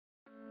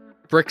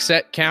brick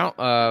set count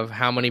of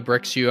how many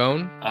bricks you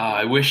own?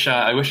 I wish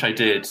I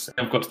did.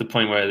 I've got to the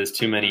point where there's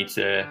too many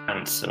to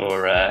count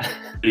or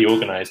be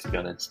organized, to be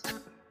honest.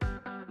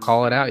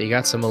 Call it out. You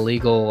got some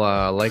illegal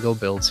Lego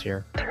builds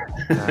here.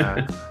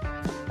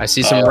 I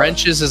see some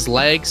wrenches as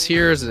legs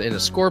here in a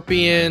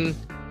scorpion.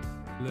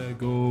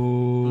 Lego.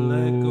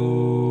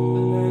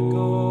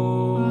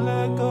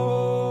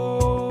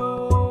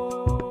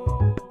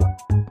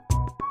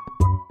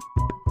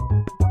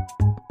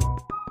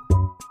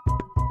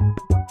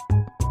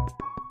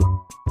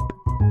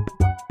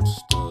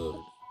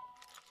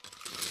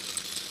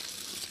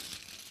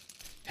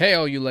 Hey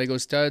all you Lego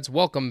studs,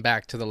 welcome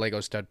back to the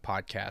Lego Stud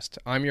Podcast.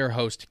 I'm your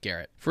host,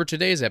 Garrett. For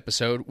today's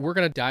episode, we're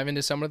going to dive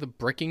into some of the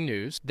bricking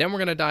news, then we're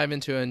going to dive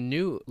into a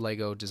new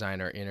Lego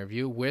designer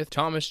interview with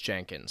Thomas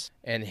Jenkins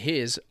and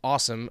his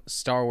awesome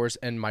Star Wars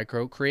and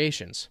micro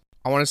creations.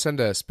 I want to send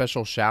a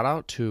special shout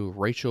out to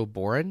Rachel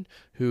Boren,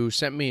 who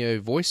sent me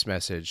a voice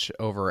message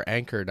over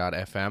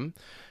anchor.fm.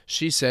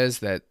 She says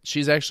that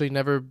she's actually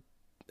never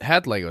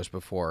had Legos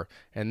before,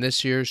 and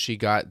this year she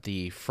got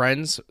the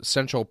Friends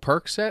Central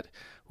Perk set,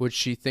 which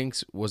she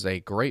thinks was a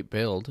great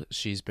build.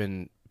 She's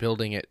been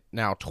building it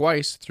now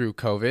twice through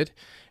COVID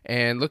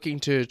and looking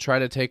to try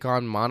to take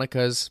on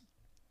Monica's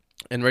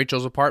and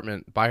Rachel's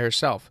apartment by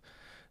herself.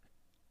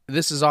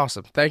 This is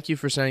awesome. Thank you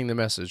for sending the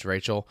message,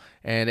 Rachel.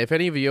 And if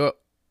any of you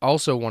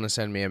also want to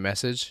send me a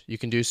message, you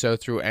can do so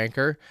through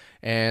Anchor,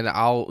 and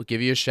I'll give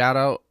you a shout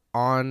out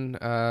on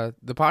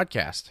the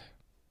podcast.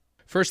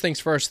 First things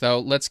first, though,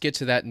 let's get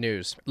to that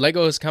news.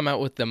 Lego has come out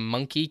with the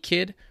Monkey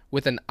Kid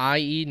with an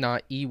IE,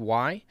 not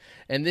EY,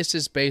 and this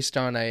is based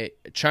on a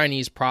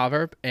Chinese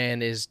proverb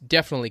and is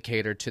definitely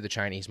catered to the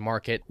Chinese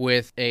market,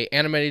 with an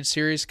animated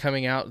series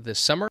coming out this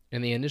summer,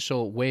 and the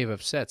initial wave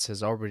of sets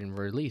has already been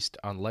released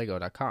on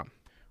Lego.com.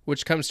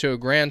 Which comes to a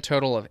grand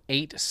total of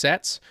 8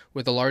 sets,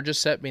 with the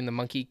largest set being the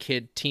Monkey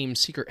Kid Team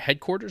Secret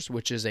Headquarters,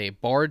 which is a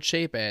barred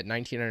shape at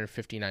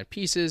 1,959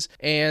 pieces,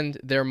 and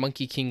their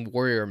Monkey King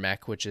Warrior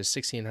Mech, which is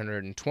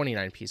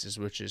 1,629 pieces,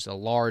 which is a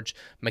large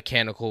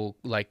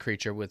mechanical-like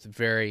creature with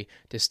very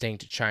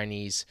distinct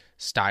Chinese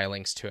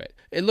stylings to it.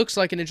 It looks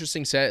like an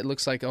interesting set. It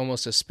looks like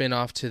almost a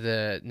spin-off to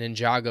the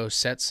Ninjago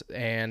sets,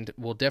 and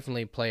will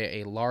definitely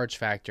play a large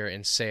factor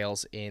in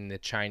sales in the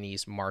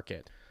Chinese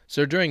market.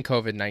 So during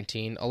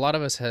COVID-19, a lot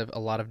of us have a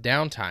lot of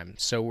downtime,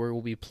 so we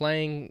will be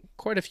playing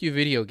quite a few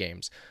video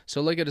games. So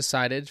Lego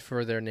decided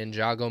for their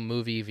Ninjago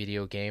movie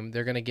video game,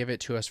 they're going to give it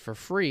to us for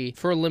free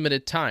for a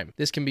limited time.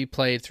 This can be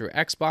played through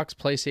Xbox,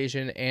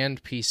 PlayStation,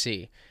 and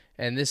PC.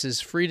 And this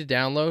is free to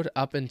download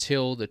up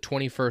until the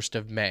 21st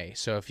of May.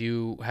 So if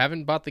you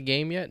haven't bought the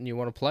game yet and you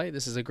want to play,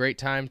 this is a great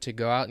time to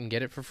go out and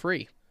get it for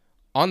free.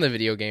 On the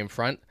video game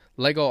front,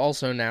 Lego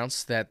also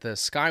announced that the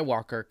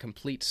Skywalker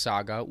Complete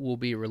Saga will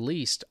be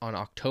released on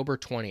October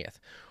 20th,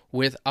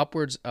 with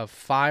upwards of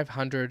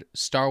 500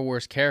 Star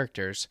Wars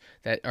characters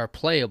that are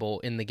playable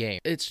in the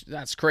game.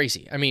 That's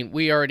crazy. I mean,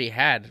 we already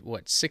had,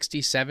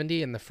 60,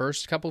 70 in the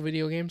first couple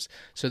video games,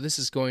 so this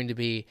is going to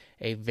be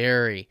a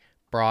very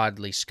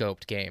broadly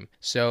scoped game.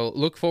 So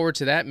look forward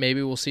to that.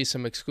 Maybe we'll see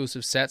some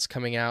exclusive sets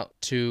coming out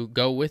to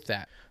go with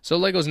that. So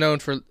Lego's known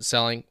for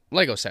selling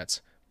Lego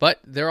sets, but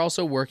they're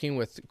also working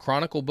with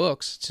Chronicle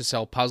Books to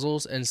sell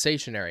puzzles and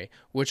stationery,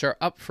 which are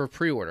up for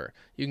pre-order.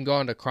 You can go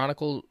onto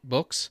Chronicle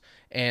Books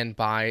and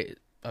buy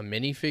a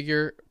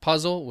minifigure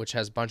puzzle, which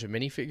has a bunch of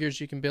minifigures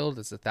you can build.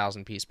 It's a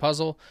 1,000-piece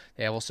puzzle.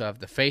 They also have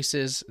the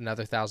faces,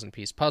 another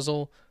 1,000-piece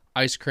puzzle,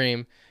 ice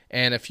cream,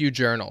 and a few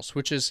journals,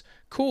 which is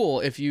cool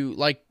if you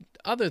like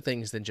other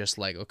things than just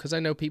Lego, because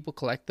I know people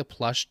collect the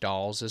plush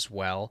dolls as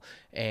well,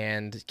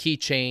 and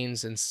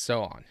keychains and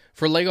so on.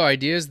 For Lego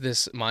Ideas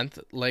this month,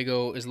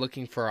 Lego is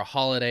looking for a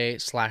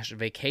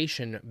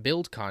holiday/vacation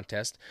build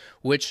contest,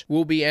 which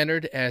will be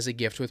entered as a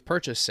gift with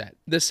purchase set.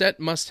 The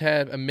set must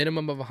have a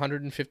minimum of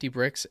 150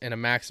 bricks and a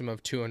maximum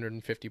of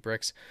 250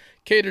 bricks,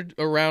 catered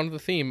around the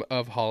theme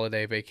of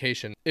holiday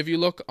vacation. If you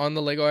look on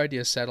the Lego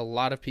Ideas set, a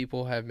lot of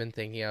people have been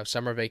thinking of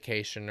summer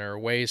vacation or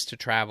ways to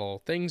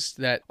travel, things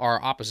that are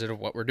opposite of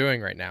what we're doing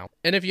right now.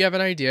 And if you have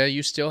an idea,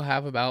 you still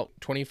have about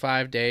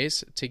 25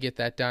 days to get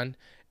that done,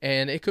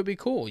 and it could be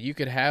cool. You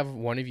could have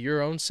one of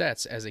your own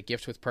sets as a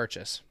gift with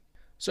purchase.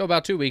 So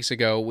about 2 weeks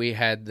ago, we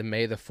had the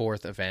May the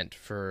 4th event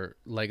for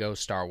Lego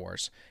Star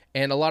Wars,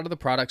 and a lot of the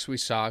products we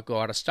saw go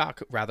out of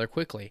stock rather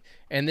quickly.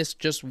 And this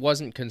just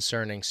wasn't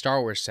concerning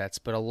Star Wars sets,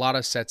 but a lot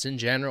of sets in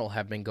general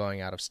have been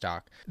going out of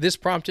stock. This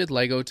prompted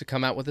Lego to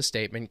come out with a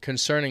statement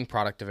concerning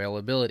product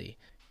availability.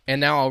 And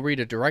now I'll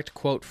read a direct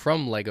quote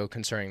from Lego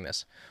concerning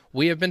this.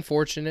 "We have been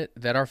fortunate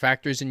that our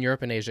factories in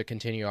Europe and Asia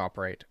continue to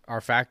operate.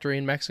 Our factory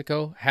in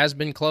Mexico has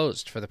been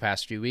closed for the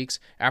past few weeks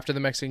after the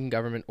Mexican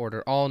government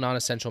ordered all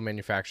non-essential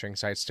manufacturing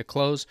sites to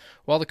close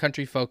while the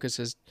country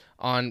focuses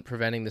on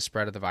preventing the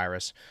spread of the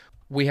virus.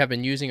 We have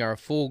been using our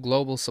full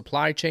global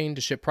supply chain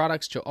to ship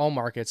products to all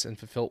markets and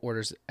fulfill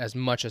orders as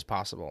much as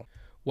possible.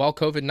 While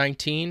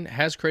COVID-19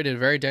 has created a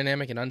very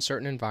dynamic and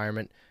uncertain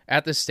environment,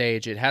 at this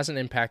stage it hasn't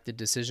impacted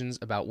decisions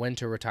about when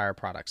to retire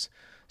products.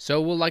 So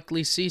we'll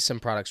likely see some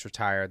products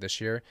retire this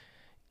year,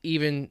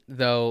 even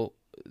though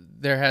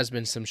there has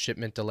been some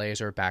shipment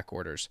delays or back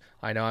orders.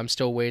 I know I'm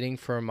still waiting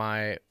for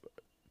my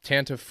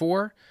Tantive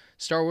 4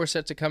 Star Wars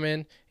set to come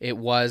in. It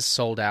was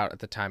sold out at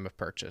the time of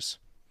purchase.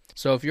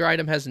 So if your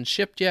item hasn't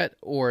shipped yet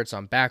or it's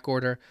on back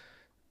order,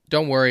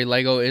 don't worry,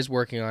 LEGO is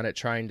working on it,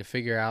 trying to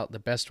figure out the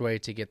best way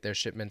to get their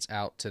shipments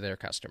out to their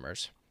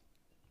customers.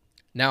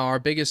 Now, our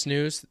biggest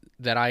news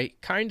that I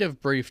kind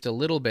of briefed a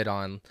little bit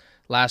on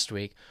last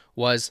week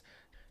was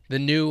the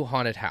new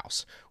Haunted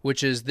House,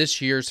 which is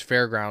this year's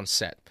Fairgrounds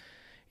set.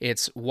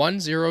 It's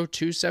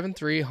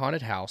 10273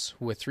 Haunted House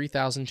with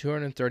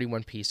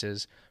 3,231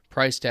 pieces,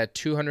 priced at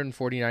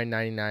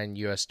 $249.99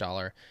 US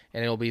dollar,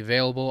 and it will be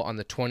available on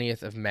the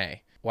 20th of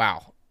May.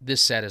 Wow,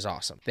 this set is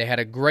awesome. They had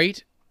a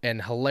great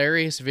and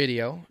hilarious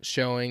video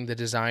showing the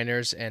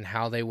designers and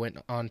how they went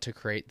on to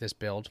create this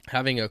build.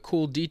 Having a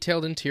cool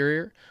detailed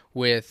interior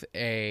with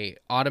a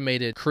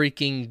automated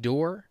creaking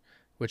door,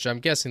 which I'm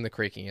guessing the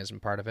creaking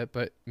isn't part of it,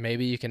 but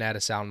maybe you can add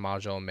a sound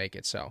module and make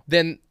it so.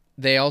 Then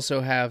they also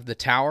have the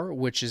tower,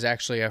 which is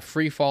actually a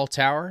free fall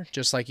tower,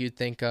 just like you'd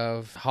think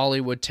of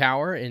Hollywood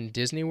Tower in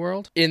Disney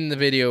World. In the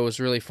video, it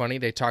was really funny.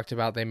 They talked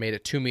about they made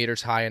it 2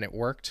 meters high and it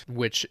worked,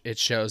 which it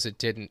shows it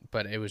didn't,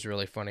 but it was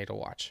really funny to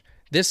watch.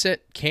 This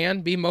set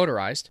can be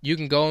motorized. You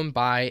can go and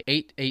buy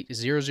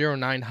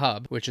 88009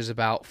 hub, which is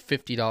about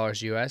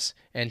 $50 US,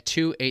 and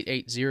two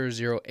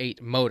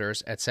 88008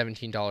 motors at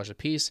 $17 a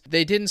piece.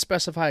 They didn't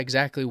specify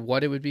exactly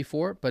what it would be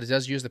for, but it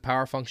does use the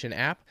Power Function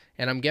app,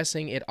 and I'm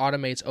guessing it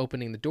automates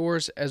opening the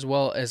doors as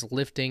well as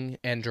lifting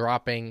and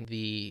dropping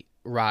the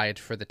ride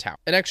for the tower.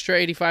 An extra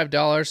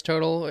 $85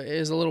 total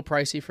is a little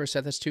pricey for a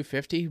set that's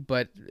 $250,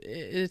 but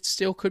it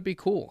still could be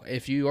cool.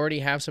 If you already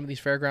have some of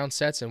these fairground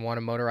sets and want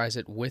to motorize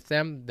it with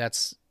them,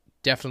 that's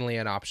definitely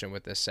an option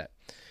with this set.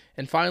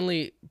 And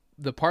finally,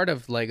 the part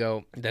of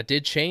LEGO that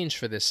did change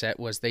for this set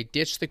was they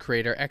ditched the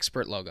Creator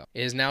Expert logo.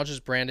 It is now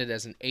just branded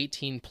as an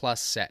 18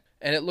 plus set.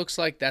 And it looks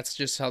like that's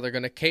just how they're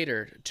going to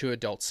cater to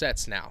adult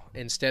sets now.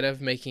 Instead of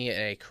making it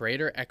a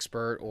Creator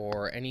Expert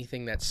or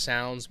anything that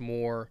sounds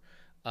more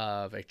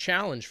of a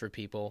challenge for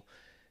people,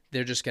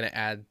 they're just going to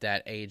add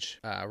that age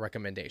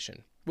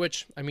recommendation,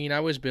 which, I mean, I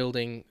was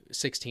building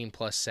 16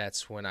 plus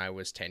sets when I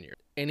was 10 years.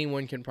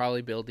 Anyone can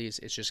probably build these.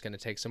 It's just going to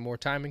take some more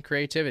time and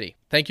creativity.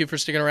 Thank you for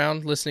sticking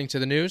around listening to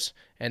the news.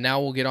 And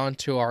now we'll get on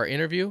to our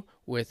interview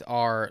with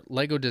our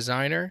LEGO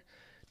designer,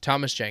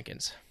 Thomas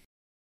Jenkins.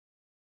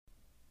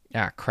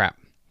 Ah, crap.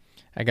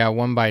 I got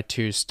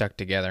 1x2 stuck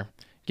together.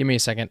 Give me a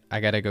second. I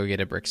got to go get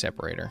a brick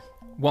separator.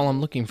 While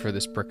I'm looking for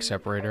this brick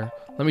separator,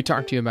 let me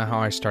talk to you about how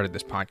I started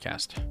this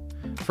podcast.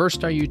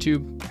 First, I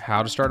YouTube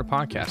how to start a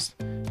podcast.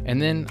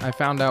 And then I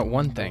found out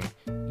one thing.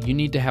 You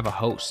need to have a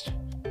host.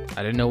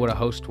 I didn't know what a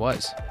host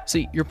was.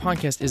 See, your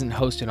podcast isn't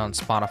hosted on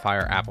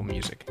Spotify or Apple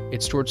Music.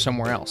 It's stored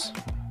somewhere else,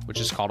 which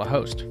is called a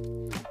host.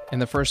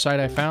 And the first site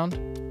I found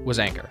was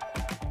Anchor.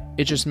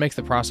 It just makes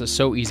the process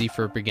so easy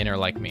for a beginner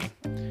like me.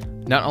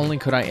 Not only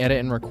could I edit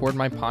and record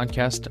my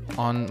podcast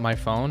on my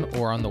phone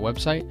or on the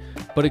website,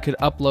 but it could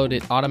upload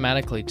it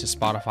automatically to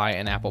Spotify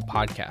and Apple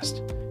Podcast.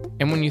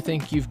 And when you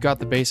think you've got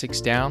the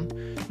basics down,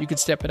 you could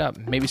step it up,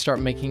 maybe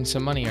start making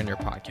some money on your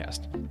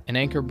podcast. And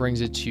Anchor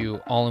brings it to you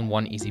all in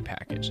one easy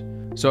package.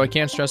 So I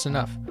can't stress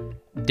enough.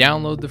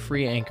 Download the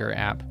free Anchor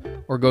app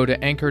or go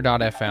to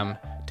anchor.fm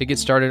to get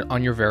started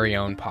on your very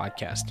own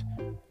podcast.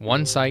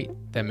 One site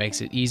that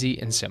makes it easy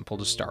and simple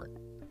to start.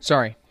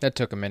 Sorry, that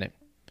took a minute.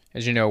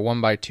 As you know,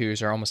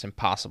 1x2s are almost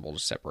impossible to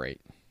separate.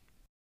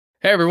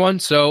 Hey everyone,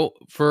 so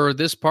for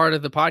this part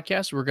of the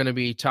podcast, we're going to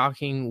be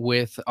talking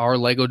with our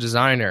LEGO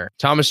designer,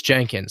 Thomas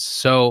Jenkins.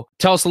 So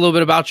tell us a little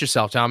bit about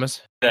yourself,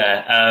 Thomas.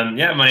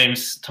 My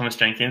name's Thomas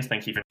Jenkins.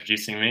 Thank you for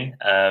introducing me.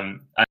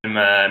 I'm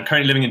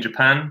currently living in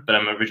Japan, but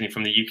I'm originally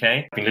from the UK.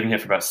 I've been living here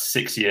for about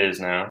 6 years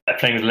now. I'm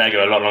playing with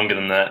LEGO a lot longer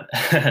than that,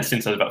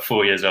 since I was about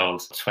 4 years old,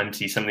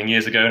 20-something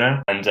years ago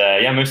now. And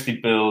mostly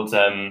build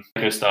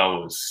LEGO Star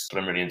Wars,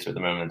 what I'm really into at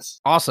the moment.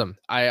 Awesome.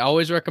 I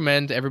always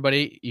recommend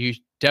everybody, you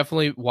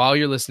definitely, while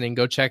you're listening,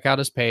 go check out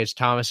his page,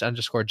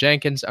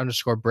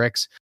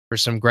 Thomas_Jenkins_bricks, for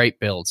some great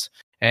builds.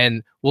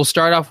 And we'll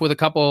start off with a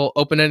couple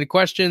open-ended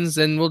questions,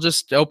 and we'll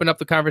just open up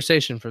the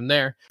conversation from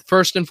there.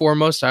 First and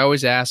foremost, I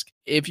always ask,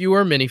 if you were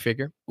a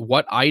minifigure,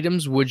 what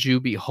items would you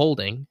be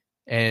holding,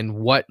 and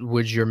what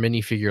would your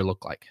minifigure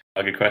look like?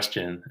 Oh, good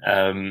question.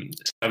 So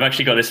I've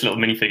actually got this little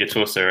minifigure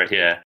torso right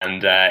here,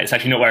 and it's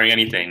actually not wearing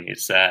anything.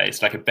 It's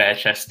like a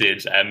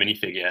bare-chested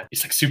minifigure.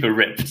 It's like super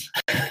ripped.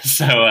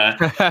 So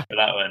for that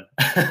one,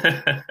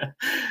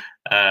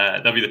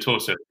 that'll be the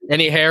torso.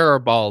 Any hair or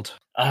bald?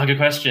 Oh, good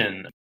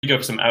question. You go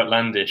for some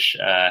outlandish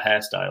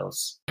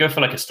hairstyles. Go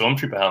for like a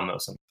stormtrooper helmet or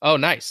something. Oh,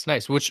 nice.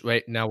 Which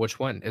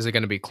one? Is it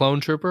going to be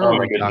clone trooper? Oh, or my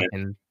are we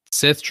talking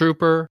Sith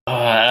trooper?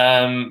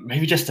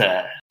 Maybe just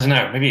I don't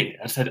know. Maybe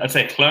I'd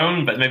say a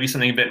clone, but maybe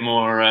something a bit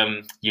more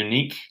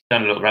unique.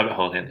 Down a little rabbit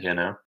hole here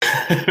now.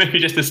 Maybe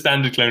just a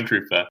standard clone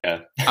trooper. Yeah.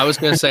 I was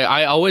going to say,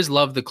 I always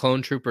loved the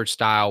clone trooper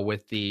style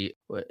with it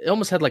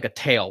almost had like a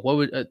tail. What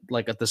would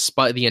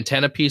the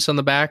antenna piece on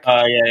the back?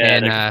 Oh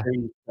yeah.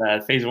 And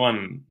phase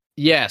one.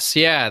 Yes,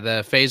 yeah,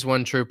 the Phase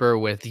 1 trooper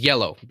with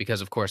yellow,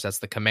 because of course that's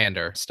the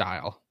commander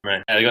style.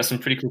 Right. They got some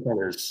pretty cool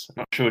colors.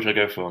 I'm not sure which I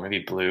go for. Maybe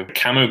blue.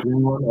 Camo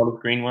green one, olive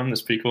green one.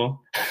 That's pretty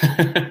cool.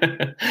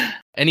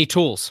 Any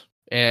tools?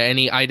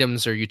 Any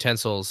items or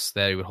utensils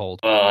that he would hold?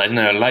 Well, I don't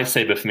know. A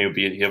lightsaber for me would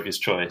be the obvious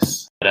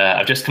choice. But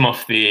I've just come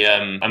off the.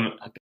 I'm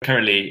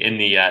currently in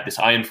the this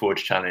Iron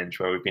Forge challenge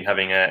where we've been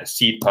having a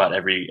seed part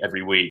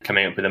every week,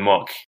 coming up with a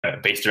mock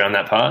based around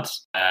that part.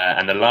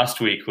 And the last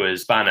week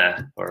was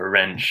spanner or a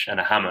wrench and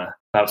a hammer.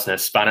 Perhaps a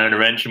spanner and a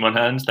wrench in one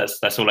hand.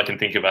 That's all I can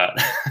think about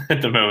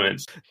at the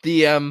moment.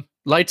 The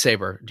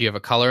lightsaber. Do you have a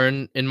color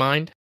in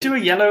mind? Do a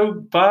yellow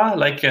bar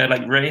like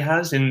Rey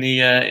has in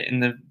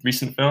the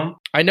recent film.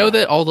 I know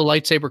that all the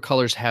lightsaber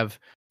colors have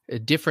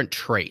different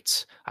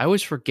traits. I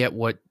always forget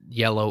what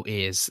yellow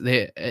is.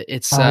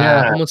 It's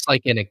almost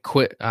like an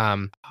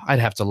I'd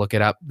have to look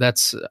it up.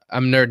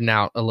 I'm nerding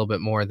out a little bit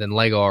more than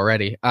Lego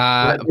already.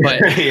 But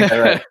yeah,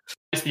 right.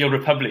 It's the Old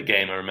Republic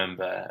game. I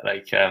remember,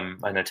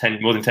 I know,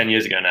 more than 10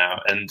 years ago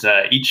now, and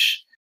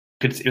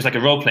it was like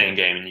a role playing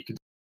game, and you could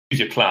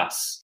choose your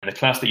class, and the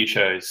class that you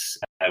chose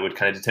would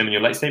kind of determine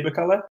your lightsaber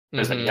color.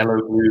 There's like yellow,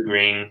 blue,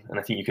 green, and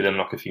I think you could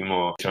unlock a few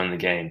more on the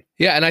game.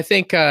 Yeah, and I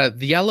think the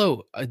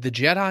yellow, the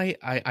Jedi,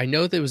 I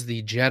know there was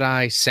the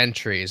Jedi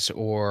sentries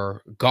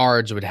or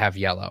guards would have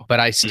yellow,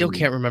 but I still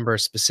can't remember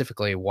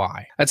specifically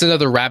why. That's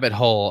another rabbit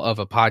hole of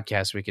a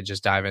podcast we could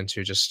just dive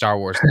into, just Star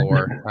Wars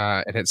lore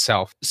in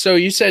itself. So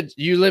you said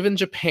you live in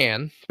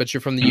Japan, but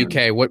you're from the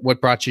UK.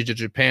 What brought you to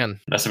Japan?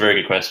 That's a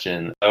very good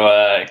question. So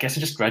I guess I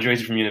just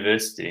graduated from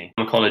university,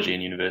 pharmacology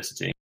in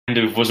university. Kind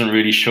of wasn't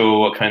really sure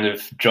what kind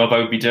of job I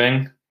would be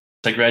doing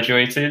as I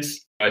graduated.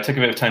 I took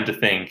a bit of time to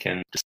think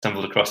and just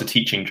stumbled across a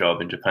teaching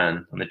job in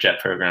Japan on the JET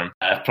program.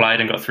 I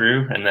applied and got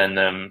through, and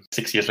then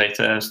 6 years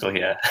later, I'm still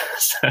here.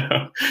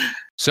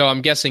 So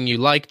I'm guessing you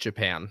like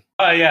Japan.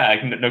 Oh yeah,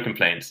 no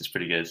complaints. It's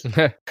pretty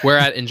good. Where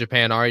at in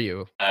Japan are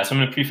you? So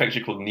I'm in a prefecture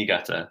called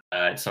Niigata.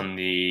 It's on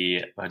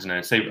the, I don't know,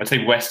 I'd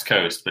say west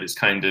coast, but it's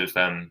kind of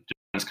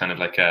Japan's kind of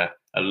like a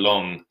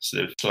long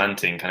sort of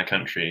slanting kind of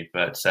country,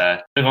 but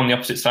live on the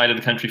opposite side of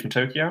the country from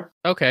Tokyo.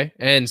 Okay,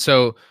 and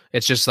so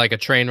it's just like a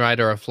train ride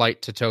or a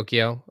flight to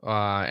Tokyo,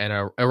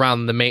 and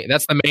around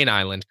that's the main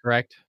island,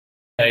 correct?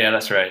 Yeah,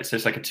 that's right. So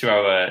it's like a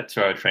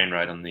two-hour train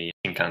ride on the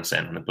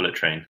Shinkansen, on the bullet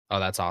train.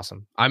 Oh, that's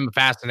awesome. I'm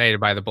fascinated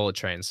by the bullet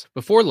trains.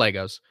 Before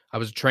Legos, I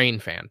was a train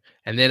fan,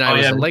 and then I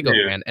was a Lego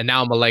fan, and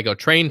now I'm a Lego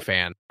train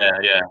fan.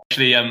 Yeah.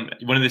 Actually,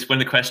 one of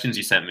the questions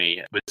you sent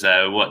me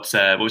was what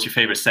was your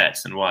favorite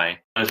sets and why?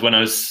 I'm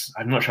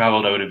not sure how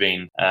old I would have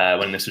been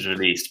when this was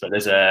released, but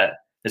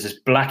there's this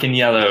black and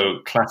yellow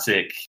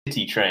classic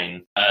city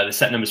train. The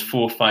set number is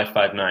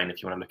 4559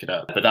 if you want to look it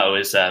up. But that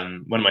was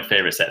one of my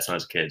favorite sets when I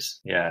was a kid.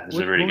 Yeah, it was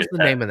a really good set. What was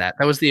the name of that?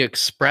 That was the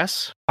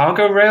Express?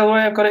 Cargo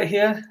Railway, I've got it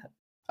here.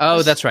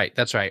 Oh, that's right.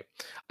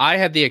 I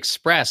had the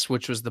Express,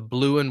 which was the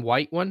blue and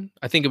white one.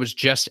 I think it was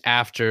just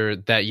after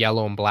that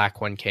yellow and black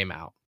one came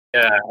out.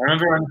 Yeah, I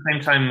remember around the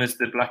same time as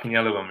the black and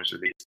yellow one was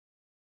released.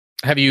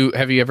 Have you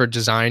ever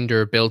designed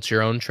or built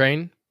your own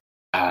train?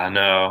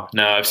 No.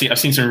 I've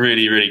seen some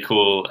really, really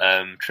cool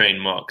train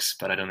mocks,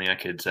 but I don't think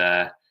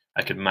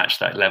I could match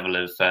that level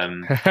of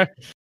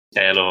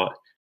detail or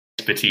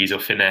expertise or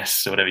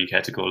finesse or whatever you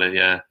care to call it.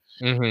 Yeah.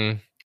 Mm-hmm.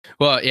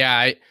 Well,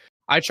 yeah,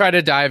 I try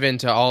to dive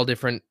into all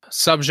different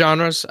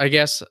subgenres, I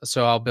guess.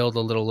 So I'll build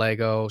a little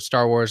Lego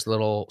Star Wars,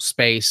 little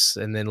space,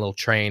 and then a little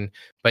train.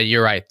 But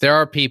you're right. There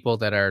are people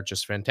that are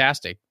just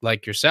fantastic,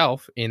 like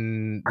yourself,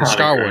 in the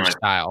Star Wars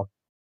style.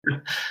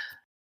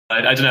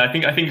 I don't know.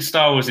 I think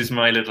Star Wars is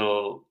my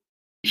little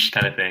niche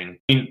kind of thing.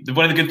 I mean,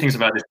 one of the good things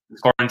about this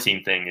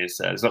quarantine thing is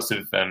there's lots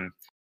of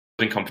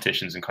building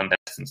competitions and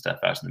contests and stuff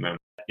out at the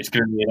moment. It's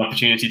given me an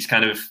opportunity to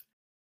kind of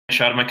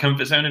push out of my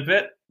comfort zone a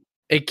bit.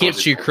 It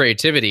keeps your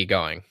creativity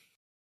going.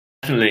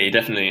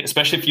 Definitely.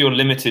 Especially if you're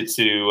limited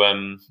to.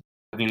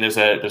 I mean, there's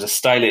a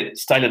style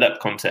it up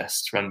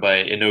contest run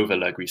by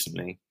Innova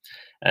recently,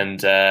 and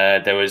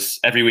there was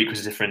every week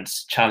was a different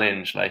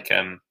challenge, like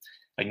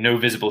no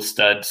visible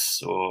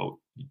studs or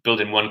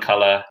build in one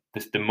color.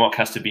 The mock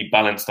has to be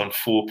balanced on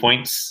 4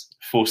 points,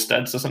 4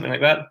 studs or something like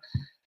that.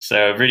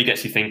 So it really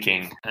gets you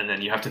thinking. And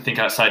then you have to think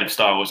outside of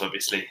Star Wars,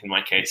 obviously, in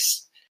my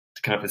case,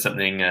 to come up with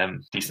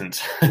something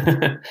decent.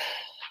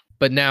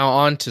 But now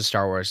on to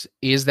Star Wars.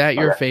 Is that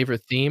your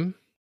favorite theme,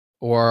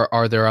 or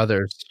are there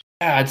others?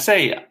 Yeah,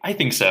 I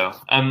think so.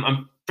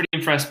 I'm pretty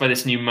impressed by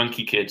this new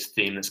Monkey Kid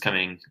theme that's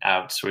coming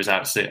out, or is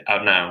out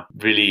now.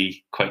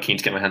 Really quite keen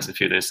to get my hands on a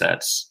few of those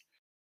sets.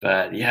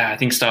 But yeah, I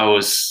think Star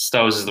Wars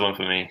is the one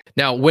for me.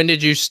 Now, when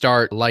did you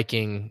start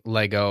liking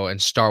Lego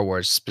and Star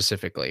Wars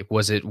specifically?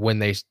 Was it when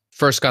they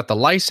first got the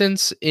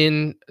license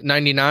in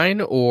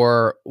 '99,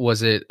 or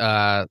was it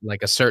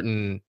like a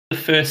certain... The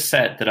first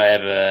set that I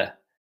ever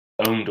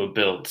owned or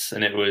built,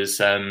 and it was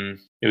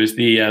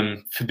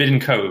the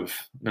Forbidden Cove,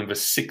 number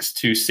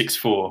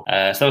 6264. So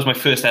that was my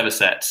first ever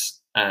set,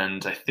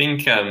 and I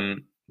think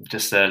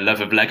just a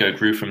love of Lego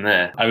grew from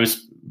there. I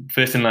was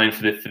first in line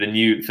for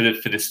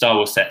the Star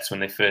Wars sets when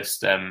they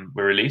first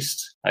were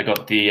released. I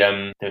got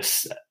I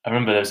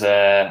remember there was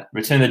a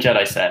Return of the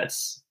Jedi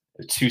sets,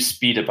 2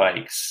 speeder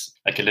bikes,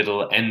 like a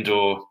little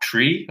Endor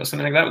tree or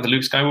something like that with the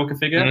Luke Skywalker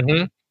figure.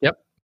 Mm-hmm. Yep.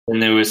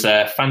 And there was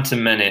a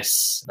Phantom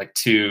Menace, like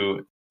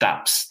 2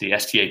 DAPs, the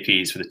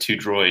STAPs for the 2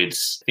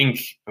 droids. I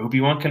think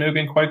Obi-Wan Kenobi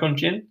and Qui-Gon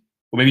Jinn,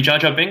 or maybe Jar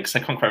Jar Binks. I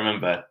can't quite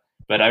remember.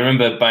 But I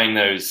remember buying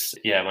those,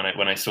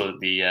 when I saw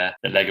the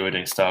Lego were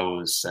doing Star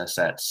Wars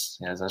sets.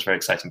 Yeah, that was a very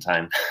exciting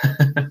time.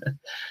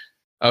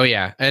 Oh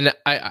yeah, and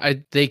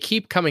they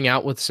keep coming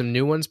out with some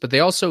new ones, but they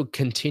also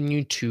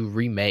continue to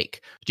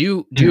remake.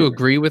 Do you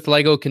agree with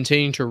Lego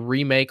continuing to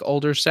remake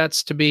older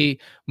sets to be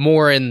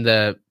more in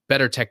the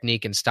better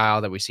technique and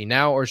style that we see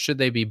now, or should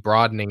they be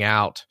broadening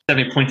out?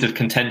 Definitely a point of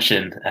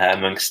contention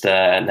amongst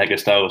Lego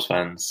Star Wars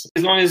fans.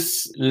 As long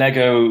as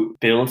Lego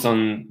builds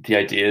on the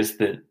ideas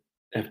that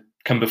have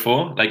come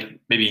before, like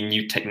maybe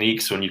new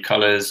techniques or new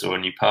colors or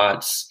new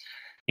parts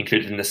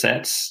included in the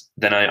sets,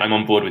 then I'm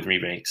on board with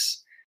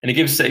remakes. And it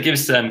gives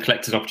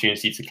collectors an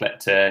opportunity to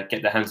get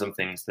their hands on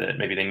things that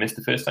maybe they missed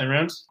the first time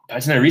around. I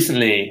don't know,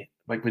 recently,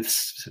 like with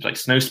like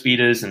snow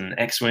speeders and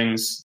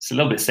X-Wings, it's a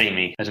little bit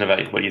samey. I don't know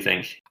about what you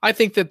think. I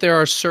think that there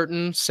are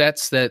certain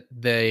sets that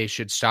they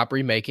should stop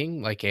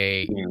remaking, like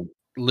a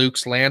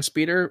Luke's land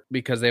speeder,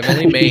 because they've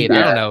only made,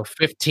 I don't know,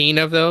 15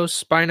 of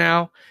those by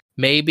now.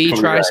 Maybe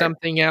probably try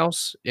something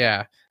else.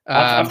 Yeah.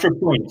 After a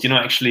point, you're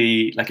not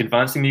actually like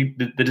advancing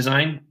the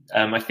design.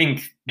 I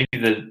think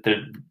maybe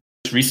the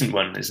recent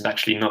one is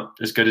actually not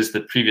as good as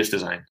the previous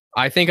design.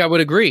 I think I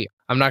would agree.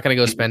 I'm not going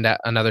to go spend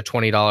another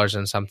 $20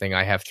 on something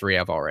I have 3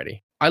 of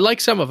already. I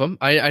like some of them.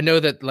 I know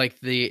that like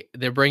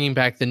they're bringing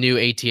back the new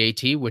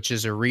AT-AT, which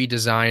is a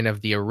redesign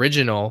of the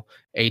original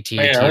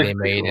AT-AT they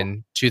made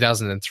in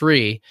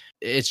 2003.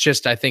 It's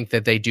just, I think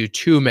that they do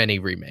too many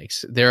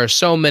remakes. There are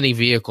so many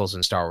vehicles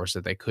in Star Wars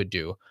that they could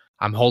do.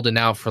 I'm holding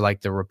out for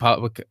like the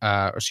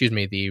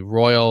the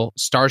Royal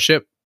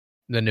Starship,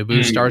 the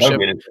Naboo Starship.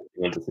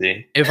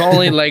 If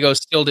only Lego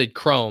still did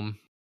Chrome.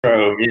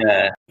 Chrome,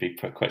 yeah, it'd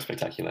be quite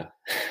spectacular.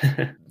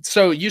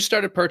 So you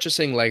started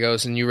purchasing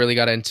Legos and you really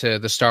got into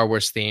the Star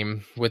Wars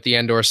theme with the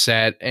Endor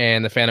set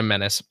and the Phantom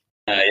Menace.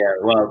 Yeah,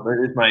 well,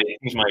 it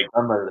was my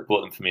grandmother that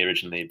bought them for me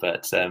originally,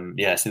 but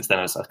since then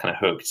I was kind of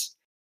hooked.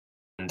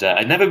 And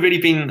I'd never really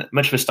been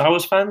much of a Star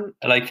Wars fan.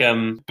 Like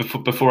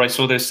before I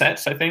saw those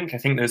sets, I think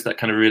those that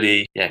kind of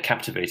really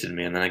captivated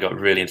me, and then I got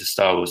really into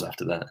Star Wars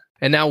after that.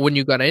 And now, when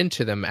you got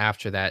into them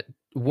after that,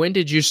 when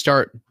did you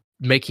start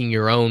making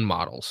your own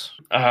models?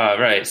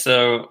 Right.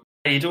 So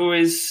I'd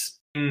always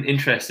been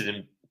interested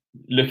in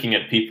looking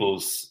at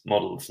people's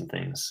models and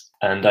things,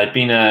 and I'd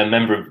been a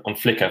member on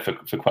Flickr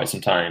for quite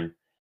some time,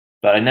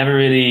 but I never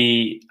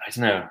really,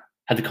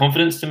 had the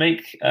confidence to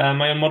make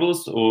my own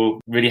models,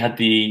 or really had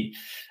the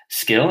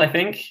skill, I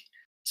think.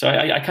 So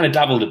I kind of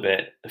dabbled a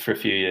bit for a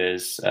few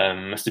years.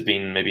 Must have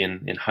been maybe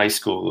in high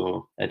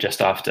school or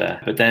just after.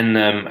 But then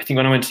I think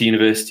when I went to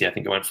university, I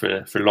think I went for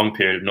a long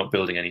period of not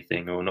building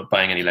anything or not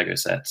buying any Lego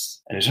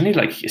sets. And it's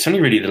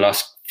only really the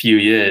last few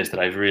years that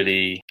I've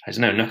really,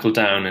 knuckled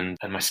down and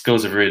my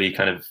skills have really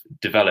kind of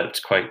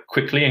developed quite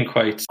quickly and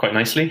quite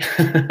nicely.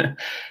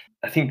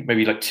 I think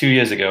maybe like 2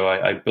 years ago,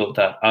 I built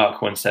that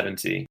Arc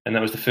 170, and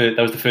that was the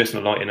first in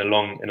a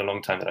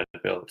long time that I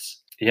built.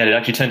 Yeah, it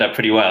actually turned out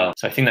pretty well.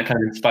 So I think that kind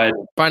of inspired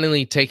me.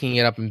 Finally taking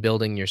it up and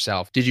building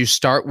yourself. Did you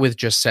start with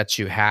just sets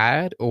you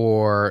had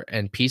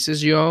and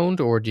pieces you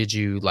owned, or did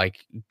you like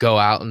go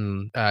out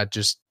and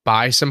just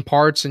buy some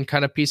parts and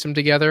kind of piece them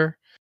together?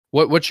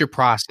 What's your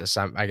process?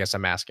 I guess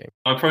I'm asking.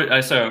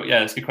 That's a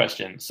good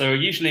question. So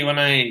usually when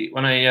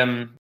I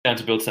down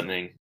to build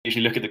something, I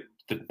usually look at the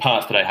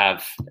parts that I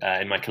have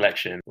in my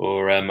collection,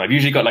 or I've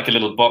usually got like a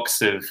little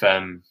box of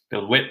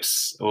little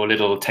whips or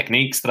little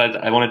techniques that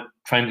I want to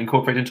try and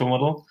incorporate into a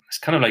model. It's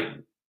kind of like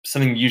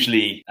something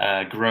usually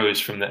grows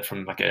from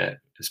like a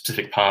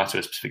specific part or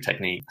a specific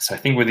technique. So I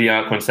think with the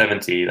Arc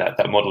 170,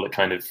 that model that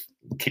kind of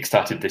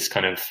kickstarted this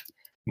kind of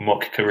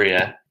mock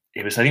career,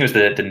 I think it was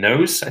the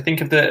nose, I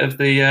think, of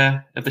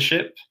the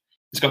ship.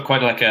 It's got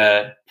quite like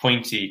a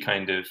pointy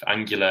kind of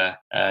angular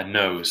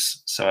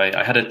nose. So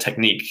I had a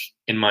technique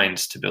in mind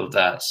to build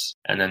that.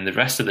 And then the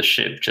rest of the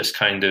ship just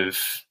kind of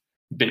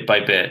bit by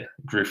bit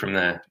grew from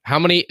there. How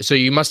many? So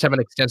you must have an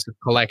extensive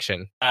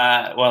collection.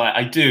 Well,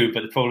 I do,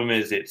 but the problem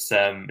is it's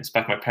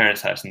back at my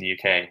parents' house in the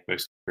UK,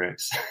 most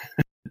bricks.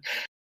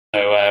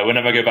 So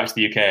whenever I go back to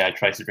the UK, I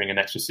try to bring an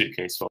extra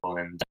suitcase full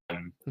and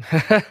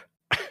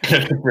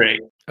brick.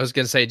 I was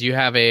going to say, do you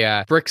have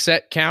a brick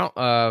set count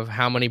of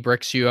how many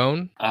bricks you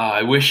own?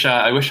 I wish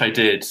I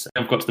did.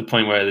 I've got to the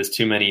point where there's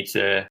too many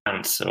to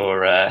count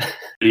or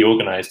really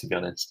organized, to be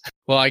honest.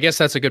 Well, I guess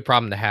that's a good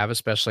problem to have,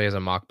 especially as a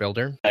mock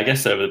builder. I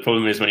guess so, but the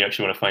problem is when you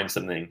actually want to find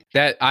something.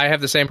 That I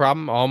have the same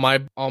problem. All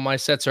my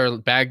sets are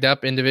bagged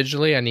up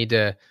individually. I need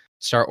to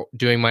start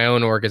doing my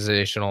own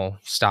organizational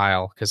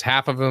style, because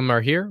half of them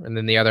are here and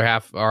then the other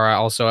half are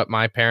also at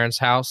my parents'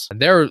 house. And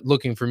they're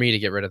looking for me to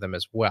get rid of them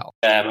as well.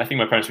 I think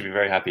my parents would be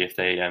very happy if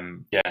they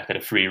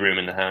had a free room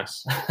in the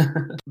house.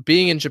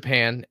 Being in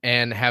Japan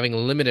and having a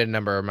limited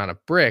amount of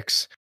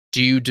bricks,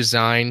 do you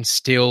design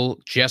still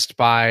just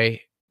by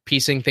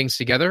piecing things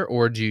together,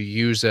 or do you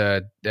use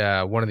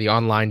one of the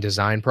online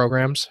design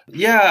programs?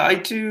 Yeah, I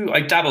do. I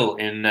dabble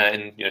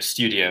in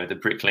Studio, the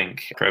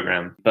Bricklink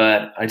program,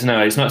 but I don't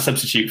know. It's not a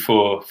substitute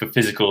for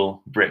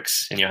physical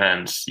bricks in your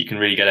hands. You can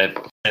really get a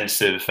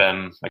sense of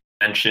like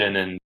dimension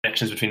and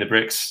connections between the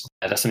bricks.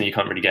 That's something you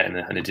can't really get in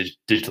a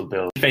digital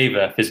build. I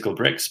favor physical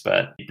bricks,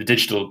 but the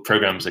digital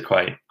programs are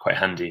quite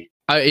handy.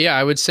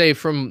 I would say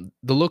from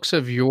the looks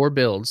of your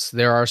builds,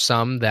 there are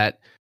some that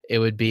it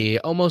would be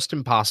almost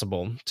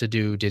impossible to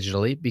do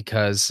digitally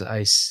because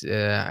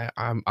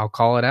I'll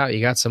call it out.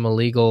 You got some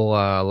illegal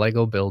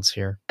Lego builds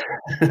here.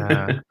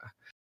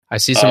 I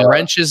see some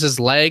wrenches as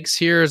legs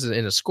here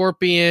in a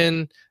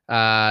scorpion.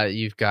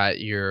 You've got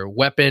your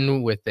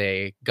weapon with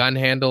a gun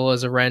handle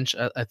as a wrench.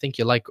 I think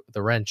you like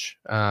the wrench.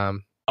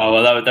 That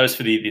was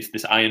for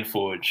this Iron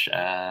Forge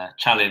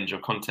challenge or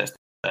contest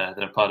that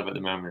I'm part of at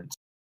the moment.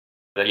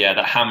 But yeah,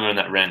 that hammer and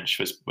that wrench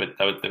those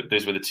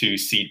were the two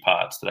seed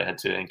parts that I had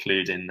to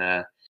include in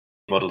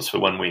models for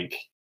 1 week.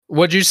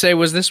 What'd you say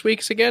was this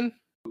week's again?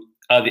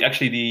 I'm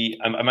actually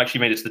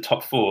made it to the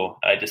top 4.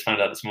 I just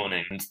found out this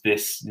morning. And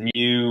this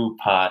new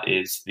part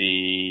is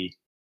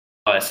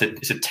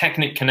it's a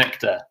Technic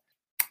connector.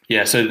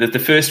 Yeah, so the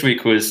first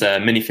week was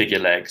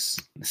minifigure legs.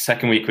 The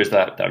second week was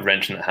that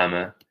wrench and that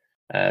hammer.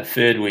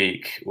 Third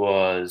week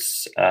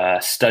was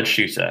stud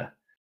shooter.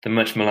 The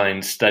much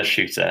maligned stud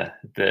shooter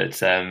that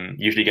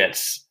usually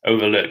gets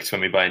overlooked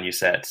when we buy new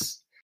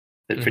sets.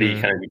 They're pretty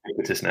kind of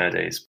ubiquitous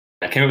nowadays.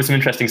 I came up with some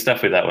interesting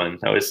stuff with that one.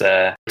 I was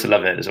to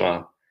love it as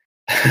well.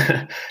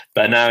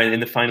 But now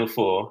in the final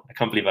 4, I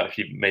can't believe I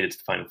actually made it to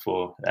the final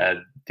 4.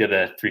 The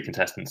other 3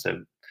 contestants are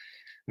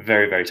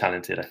very, very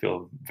talented. I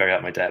feel very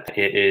out my depth.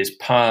 It is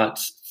part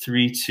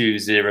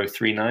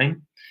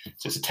 32039.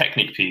 So it's a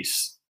Technic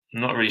piece.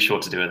 I'm not really sure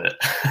what to do with it.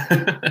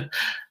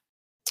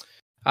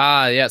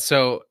 Yeah.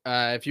 So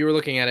if you were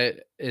looking at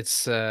it,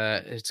 it's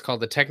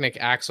called the Technic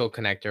axle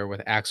connector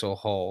with axle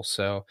hole.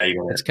 So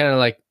it's kind of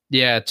like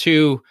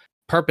 2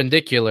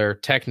 perpendicular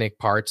Technic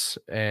parts.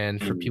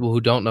 And for people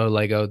who don't know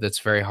Lego, that's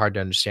very hard to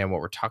understand what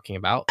we're talking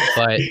about.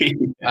 But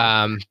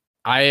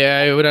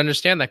I would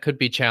understand that could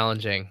be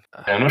challenging.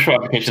 I'm not sure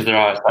what applications there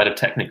are outside of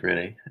Technic,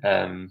 really.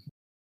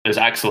 Those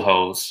axle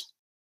holes.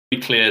 Be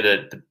clear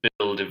that the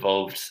build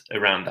evolved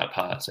around that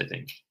part, I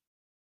think.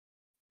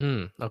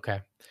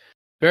 Okay.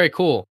 Very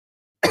cool.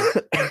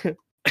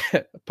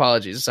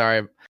 Apologies.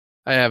 Sorry.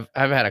 I've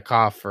had a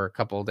cough for a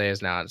couple of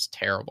days now. It's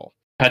terrible.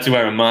 I had to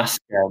wear a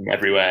mask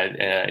everywhere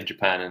in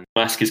Japan, and the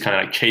mask is kind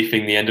of like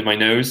chafing the end of my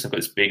nose. I've got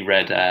this big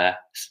red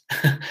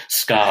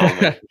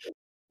scar.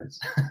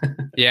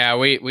 Yeah,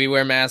 we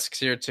wear masks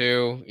here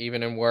too,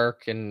 even in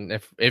work. And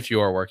if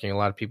you are working, a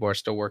lot of people are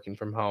still working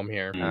from home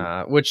here,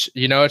 which,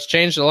 it's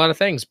changed a lot of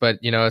things, but,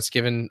 it's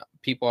given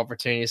people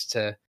opportunities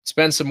to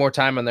spend some more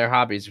time on their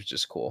hobbies, which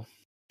is cool.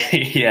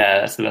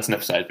 Yeah, that's an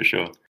upside for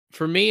sure.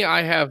 For me,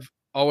 I have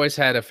always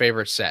had a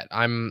favorite set.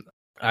 I'm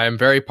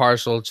very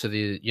partial to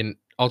the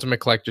Ultimate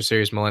Collector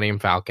Series Millennium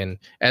Falcon,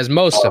 as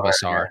most of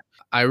us are.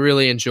 I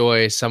really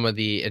enjoy some of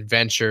the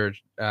adventure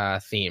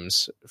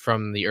themes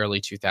from the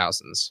early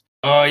 2000s.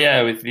 Oh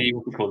yeah, with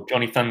what's it called,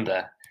 Johnny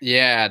Thunder.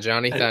 Yeah,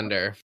 Johnny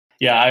Thunder.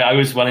 Yeah, I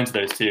was well into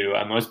those too.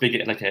 I was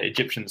big like an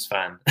Egyptians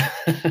fan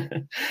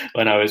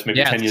when I was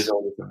maybe 10 years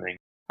old or something.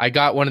 I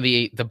got one of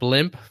the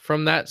blimp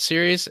from that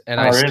series,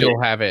 and I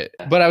still have it.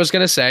 But I was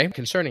going to say,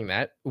 concerning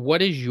that,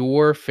 what is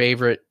your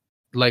favorite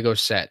Lego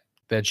set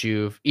that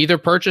you've either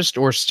purchased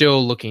or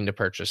still looking to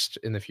purchase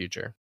in the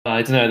future?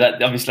 I don't know.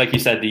 That obviously, like you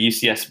said, the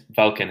UCS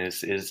Falcon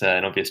is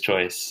an obvious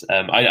choice.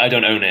 I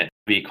don't own it.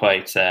 It'd be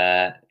quite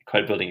a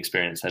building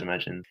experience, I'd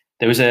imagine.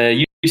 There was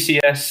a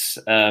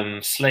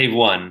UCS Slave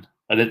 1.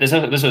 There's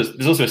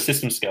also a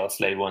system scale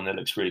Slave 1 that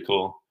looks really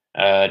cool.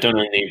 Don't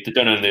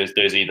own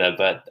those either,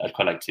 but I'd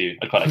quite like to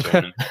own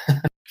them.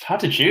 It's hard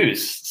to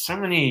choose. So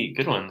many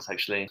good ones,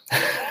 actually.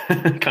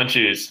 Can't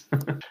choose.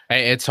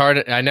 Hey, it's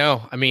hard. I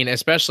know. I mean,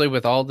 especially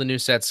with all the new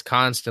sets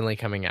constantly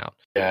coming out.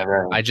 Yeah,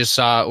 right. I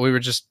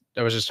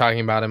was just talking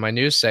about in my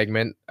news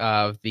segment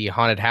of the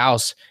haunted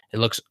house. It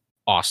looks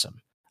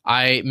awesome.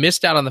 I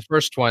missed out on the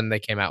first one they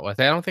came out with.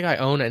 I don't think I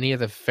own any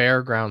of the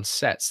Fairground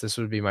sets. This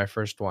would be my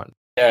first one.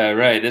 Yeah,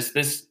 right.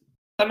 There's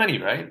that many,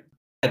 right?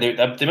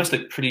 They must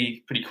look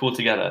pretty cool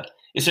together.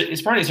 It's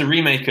a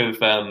remake of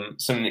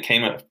something that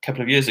came out a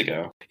couple of years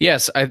ago.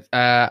 Yes,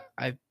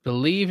 I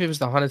believe it was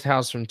the haunted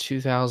house from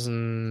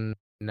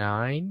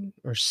 2009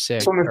 or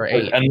 6 or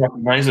 8.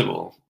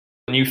 Unrecognizable.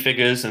 New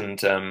figures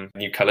and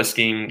new color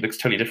scheme looks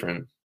totally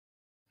different.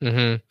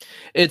 Mm-hmm.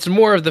 It's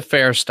more of the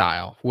fair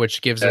style,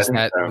 which gives us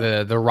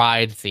the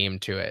ride theme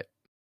to it.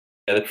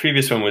 Yeah, the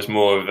previous one was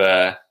more of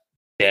a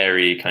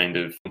scary kind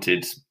of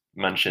haunted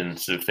mansion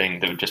sort of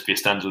thing that would just be a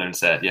standalone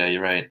set. Yeah, you're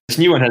right. This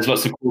new one has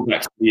lots of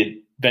callbacks to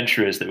the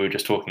adventurers that we were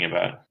just talking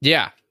about.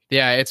 Yeah,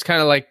 it's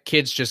kind of like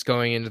kids just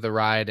going into the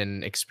ride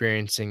and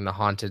experiencing the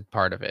haunted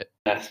part of it.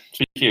 Yeah, it's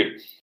really cute.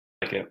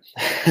 I like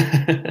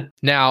it.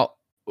 Now,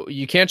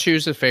 you can't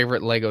choose a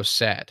favorite Lego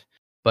set,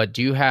 but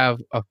do you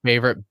have a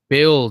favorite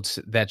build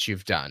that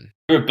you've done?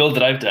 Favorite build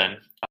that I've done.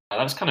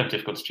 That was kind of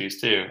difficult to choose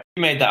too. I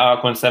made that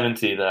Arc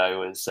 170 that I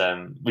was,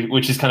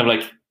 which is kind of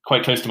like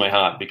quite close to my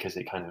heart because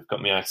it kind of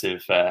got me out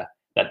of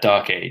that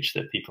dark age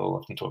that people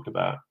often talk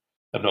about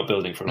of not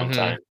building for a long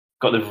time.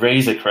 Got the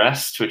Razor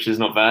Crest, which is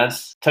not bad.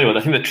 Tell you what,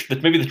 I think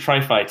that maybe the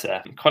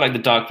Tri-Fighter. Quite like the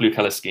dark blue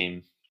color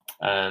scheme,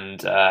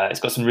 and it's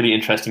got some really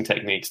interesting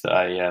techniques that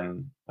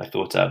I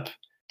thought up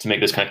to make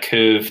those kind of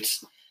curved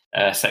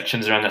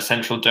sections around that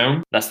central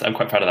dome. I'm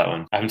quite proud of that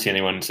one. I haven't seen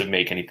anyone to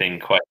make anything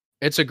quite.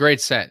 It's a great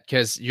set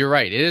because you're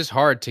right. It is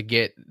hard to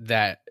get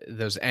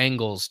those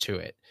angles to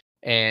it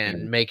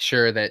and make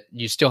sure that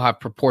you still have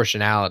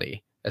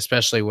proportionality,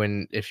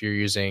 especially if you're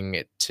using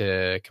it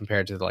to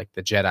compare to like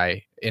the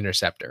Jedi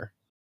Interceptor.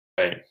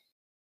 Right.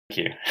 Thank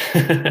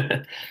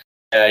you.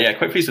 Yeah,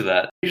 quite pleased with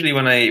that. Usually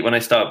when I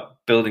start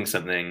building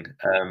something,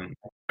 I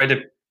try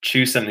to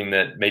choose something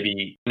that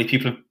maybe many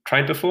people have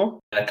tried before,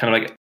 kind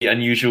of like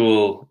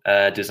unusual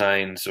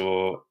designs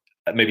or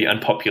maybe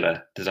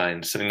unpopular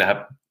designs, something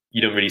that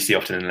you don't really see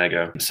often in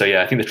Lego. So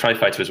yeah, I think the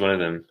Tri-Fighter was one of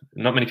them.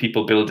 Not many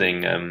people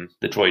building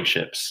the droid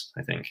ships,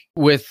 I think.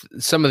 With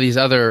some of these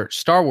other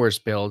Star Wars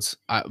builds,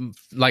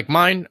 like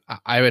mine,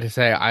 I would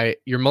say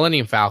your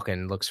Millennium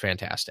Falcon looks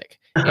fantastic.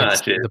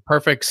 It's the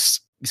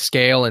perfect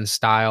scale and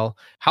style.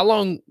 How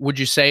long would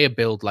you say a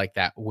build like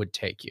that would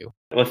take you?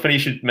 Well, it's funny you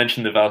should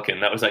mention the Falcon.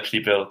 That was actually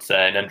built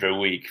in under a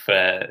week for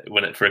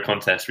a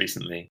contest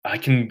recently. I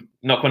can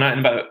knock one out in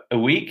about a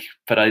week,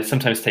 but I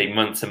sometimes take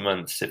months and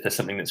months if there's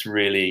something that's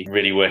really,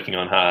 really working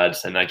on hard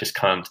and I just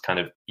can't kind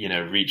of,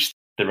 reach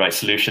the right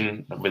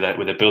solution with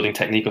a building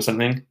technique or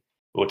something,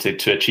 or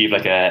to achieve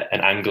like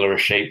an angle or a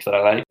shape that I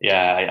like.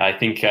 Yeah, I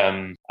think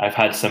I've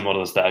had some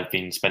models that I've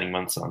been spending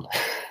months on.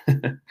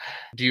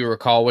 Do you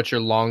recall what your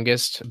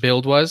longest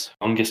build was?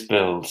 Longest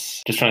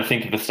builds. Just trying to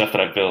think of the stuff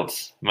that I've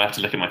built. I might have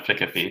to look at my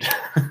Flickr feed.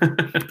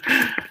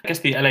 I guess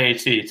the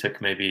LAAT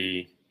took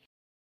maybe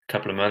a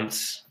couple of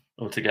months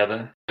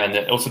altogether. And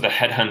also the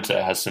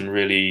Headhunter has some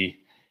really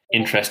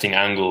interesting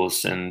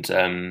angles and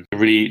I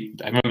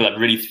remember that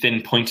really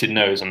thin pointed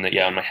nose on my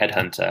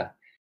Headhunter.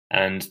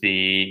 And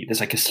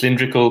there's like a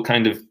cylindrical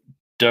kind of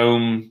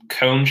dome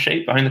cone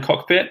shape behind the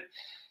cockpit.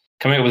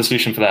 Coming up with a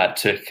solution for that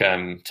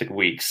took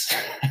weeks.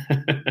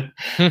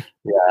 Yeah,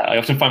 I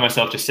often find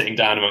myself just sitting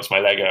down amongst my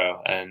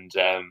Lego and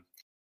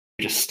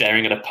just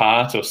staring at a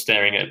part or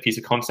staring at a piece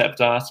of concept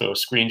art or a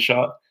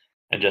screenshot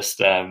and just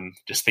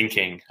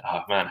thinking,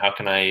 oh man, how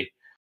can I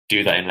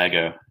do that in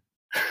Lego?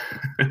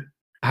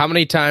 How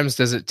many times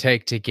does it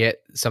take to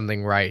get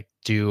something right?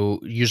 Do you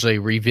usually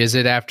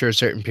revisit after a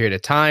certain period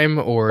of time,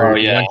 or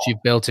once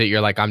you've built it, you're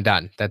like, I'm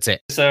done, that's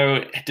it? So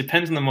it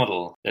depends on the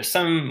model. There's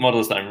some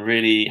models that I'm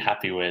really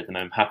happy with, and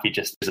I'm happy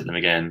just to visit them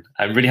again.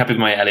 I'm really happy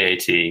with my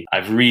LAAT.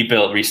 I've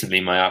rebuilt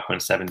recently my Arc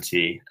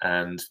 170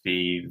 and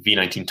the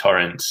V19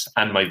 Torrent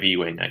and my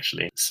V-Wing,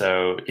 actually.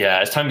 So yeah,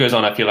 as time goes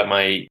on, I feel like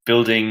my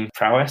building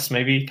prowess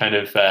maybe kind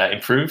of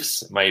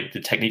improves.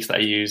 The techniques that I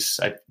use,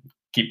 I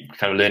keep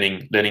kind of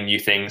learning new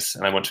things,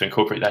 and I want to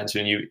incorporate that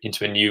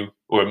into a new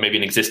or maybe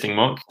an existing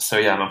mock. So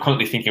yeah, I'm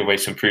constantly thinking of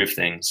ways to improve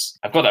things.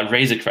 I've got that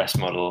Razor Crest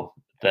model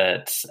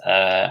that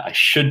I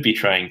should be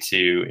trying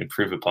to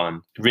improve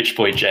upon. Rich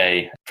Boy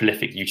J,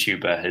 prolific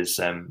YouTuber, has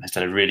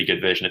done a really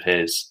good version of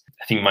his.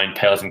 I think mine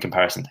pales in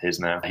comparison to his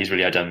now. He's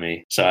really outdone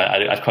me. So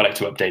I'd quite like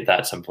to update that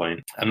at some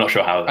point. I'm not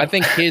sure how. I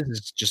think his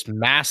is just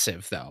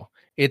massive, though.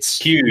 It's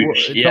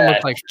huge. It's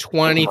almost like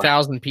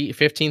 20,000,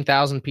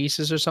 15,000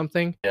 pieces or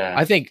something. Yeah.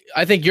 I think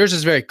yours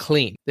is very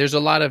clean. There's a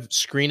lot of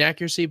screen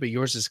accuracy, but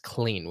yours is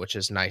clean, which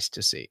is nice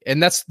to see.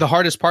 And that's the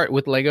hardest part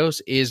with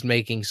Legos, is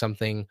making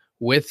something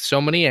with so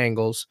many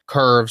angles,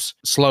 curves,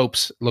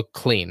 slopes look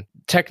clean.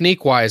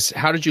 Technique-wise,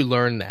 how did you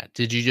learn that?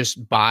 Did you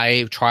just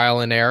buy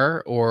trial and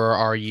error, or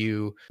are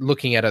you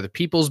looking at other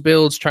people's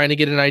builds, trying to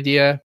get an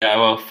idea? Yeah,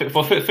 well,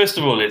 first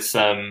of all, it's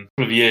a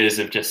couple of years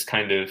of just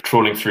kind of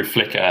trawling through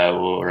Flickr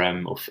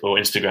or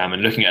Instagram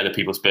and looking at other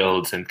people's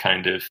builds and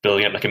kind of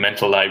building up like a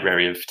mental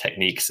library of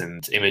techniques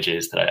and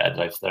images that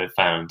I've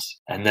found.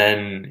 And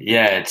then,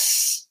 yeah,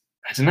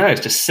 I don't know,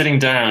 it's just sitting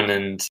down,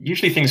 and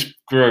usually things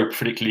grow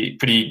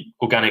pretty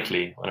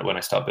organically when I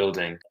start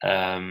building.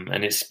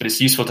 But it's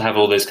useful to have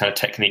all those kind of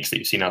techniques that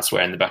you've seen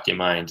elsewhere in the back of your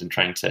mind and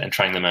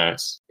trying them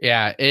out.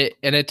 Yeah,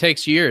 it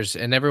takes years,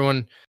 and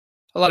a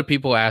lot of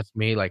people ask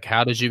me, like,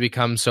 how did you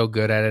become so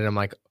good at it? I'm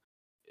like,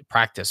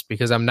 practice,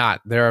 because I'm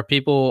not. There are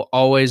people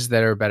always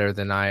that are better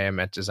than I am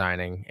at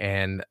designing,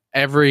 and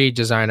every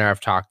designer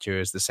I've talked to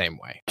is the same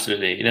way.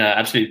 Absolutely.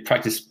 Absolutely.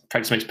 Practice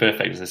makes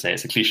perfect, as I say.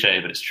 It's a cliche,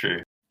 but it's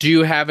true. Do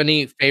you have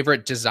any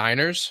favorite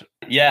designers?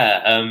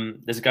 Yeah,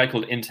 there's a guy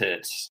called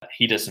Intert.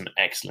 He does some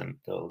excellent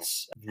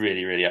builds,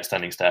 really, really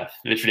outstanding stuff.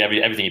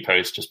 Literally everything he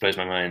posts just blows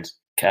my mind.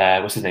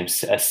 What's his name?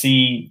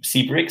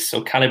 C Bricks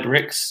or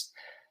Calibrix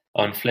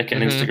on Flickr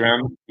and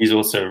Instagram. He's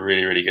also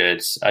really, really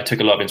good. I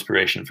took a lot of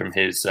inspiration from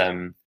his Arc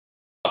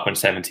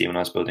 170 when I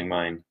was building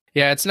mine.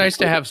 Yeah, it's nice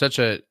to have such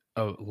a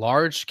a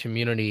large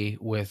community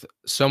with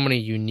so many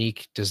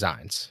unique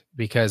designs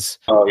because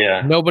Oh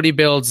yeah. nobody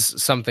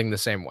builds something the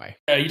same way.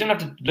 You don't have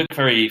to look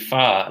very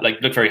far,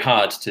 like look very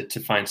hard to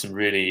find some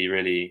really,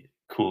 really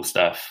cool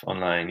stuff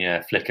online.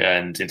 Yeah, Flickr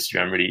and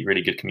Instagram, really,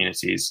 really good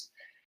communities.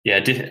 Yeah,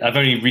 I've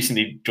only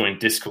recently joined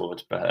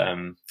Discord, but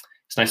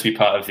it's nice to be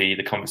part of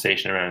the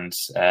conversation around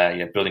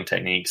building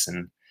techniques,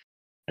 and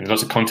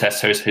lots of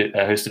contests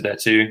hosted there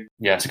too.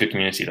 Yeah, it's a good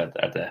community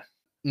out there.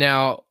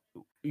 Now,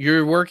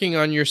 you're working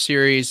on your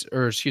series,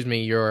 or excuse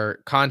me, your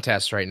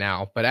contests right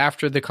now, but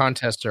after the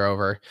contests are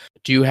over,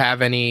 do you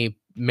have any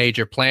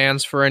major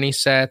plans for any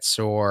sets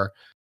or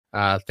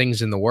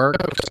things in the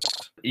works?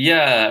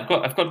 Yeah,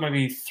 I've got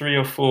maybe 3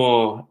 or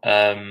 4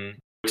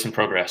 works in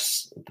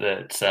progress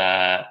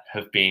that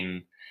have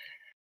been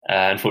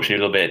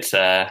unfortunately a little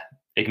bit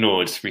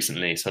ignored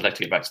recently. So I'd like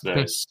to get back to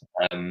those.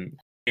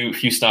 A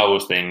few Star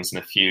Wars things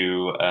and a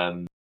few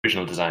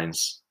original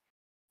designs.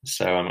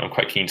 So I'm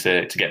quite keen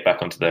to get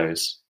back onto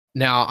those.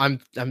 Now, I'm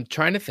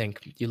trying to think.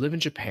 You live in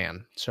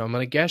Japan, so I'm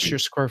going to guess your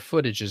square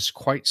footage is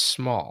quite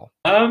small.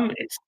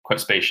 It's quite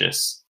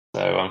spacious,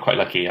 so I'm quite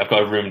lucky. I've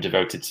got a room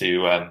devoted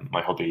to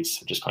my hobbies,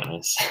 which is quite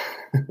nice.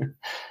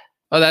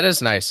 Oh, that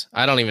is nice.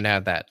 I don't even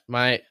have that.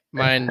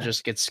 Mine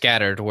just gets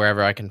scattered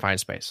wherever I can find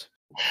space.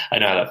 I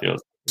know how that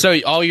feels. So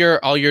all your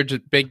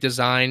big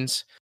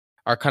designs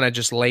are kind of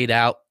just laid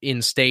out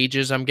in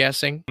stages, I'm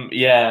guessing.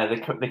 Yeah, they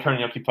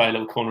currently occupy a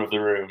little corner of the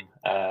room,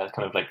 kind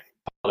of like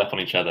piled up on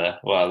each other,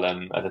 while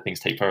other things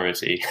take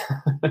priority.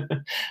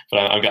 But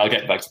I'll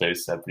get back to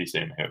those pretty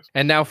soon, I hope.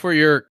 And now for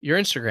your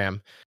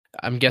Instagram,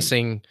 I'm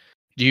guessing,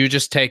 do you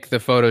just take the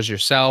photos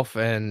yourself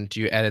and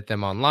do you edit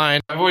them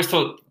online? I've always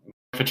thought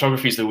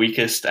photography is the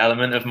weakest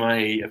element of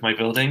my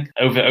building.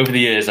 Over the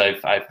years,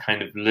 I've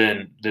kind of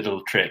learned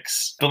little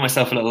tricks. Built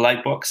myself a little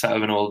light box out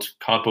of an old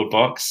cardboard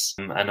box,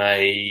 and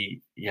I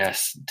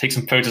take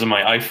some photos on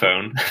my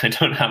iPhone. I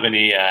don't have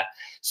any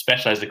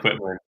specialized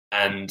equipment,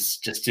 and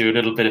just do a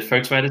little bit of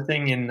photo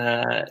editing in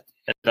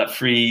that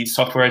free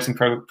software editing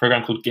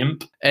program called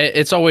GIMP.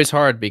 It's always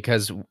hard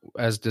because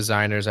as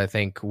designers, I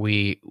think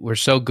we're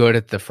so good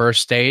at the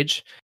first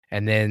stage,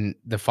 and then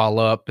the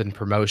follow up and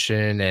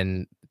promotion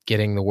and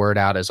getting the word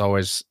out is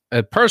always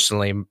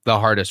personally the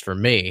hardest for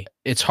me.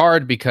 It's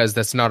hard because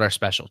that's not our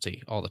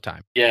specialty all the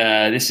time.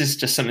 Yeah, this is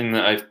just something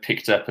that I've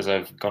picked up as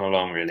I've gone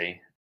along,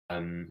 really.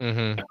 I've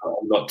got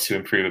a lot to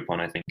improve upon,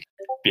 I think.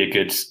 Be a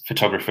good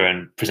photographer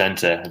and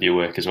presenter of your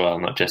work as well,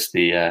 not just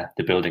the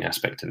building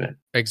aspect of it.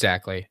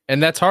 Exactly.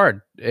 And that's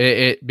hard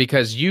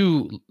because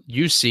you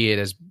see it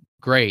as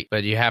great,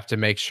 but you have to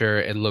make sure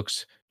it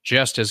looks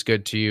just as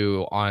good to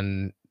you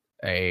on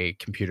a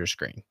computer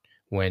screen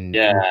when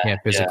you can't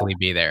physically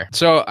be there.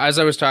 So as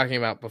I was talking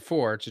about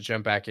before, to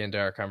jump back into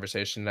our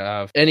conversation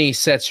of any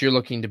sets you're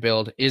looking to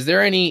build, is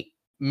there any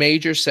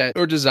major set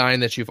or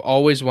design that you've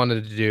always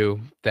wanted to do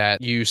that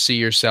you see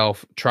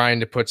yourself trying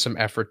to put some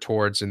effort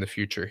towards in the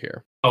future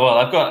here? Oh, well,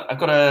 I've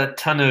got a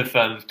ton of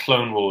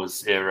Clone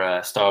Wars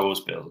era Star Wars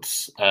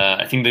builds.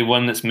 I think the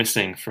one that's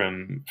missing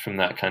from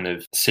that kind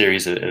of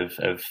series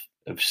of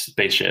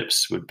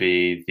spaceships would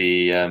be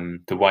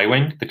the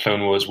Y-wing, the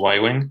Clone Wars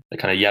Y-wing, the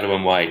kind of yellow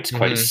and white,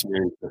 quite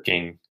smooth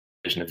looking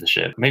version of the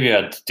ship. Maybe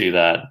I'd do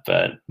that,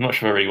 but I'm not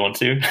sure I really want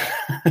to.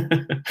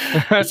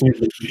 It seems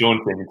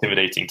daunting,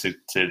 intimidating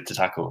to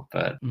tackle.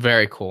 But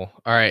very cool.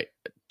 All right,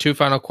 2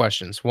 final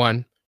questions.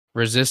 1,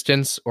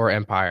 Resistance or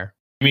Empire?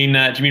 Do you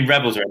mean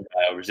Rebels or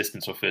Empire, or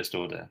Resistance or First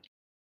Order?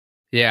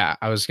 Yeah,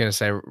 I was gonna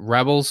say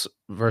Rebels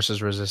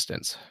versus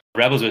Resistance.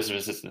 Rebels versus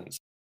Resistance.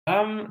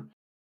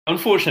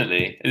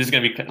 Unfortunately, this is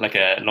going to be like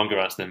a longer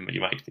answer than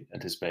you might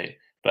anticipate.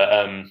 But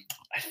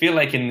I feel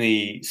like in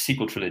the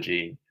sequel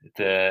trilogy,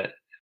 the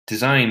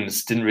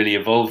designs didn't really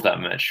evolve that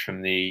much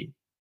from the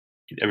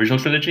original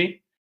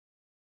trilogy.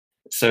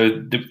 So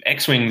the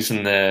X-Wings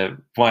and the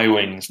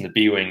Y-Wings and the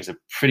B-Wings are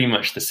pretty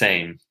much the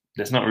same.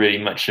 There's not really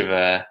much of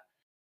a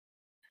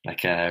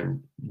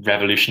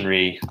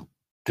revolutionary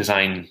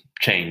design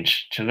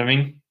change. Do you know what I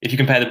mean? If you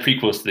compare the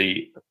prequels to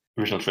the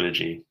original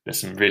trilogy, there's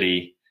some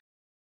really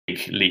big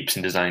leaps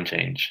in design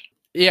change.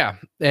 Yeah,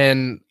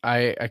 and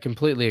I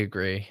completely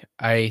agree.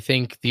 I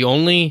think the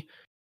only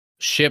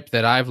ship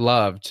that I've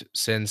loved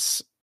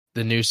since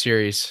the new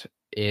series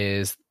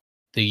is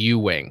the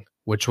U-Wing,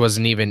 which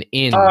wasn't even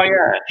in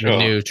the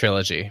new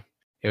trilogy.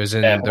 It was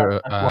in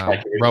the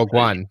Rogue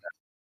One.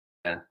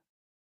 Yeah.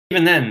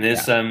 Even then,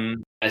 there's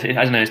I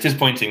don't know. It's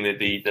disappointing that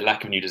the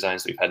lack of new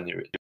designs that we've had in the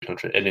original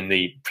in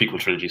the prequel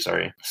trilogy.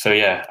 Sorry. So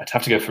yeah, I'd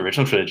have to go for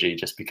original trilogy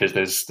just because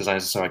those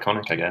designs are so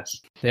iconic, I guess.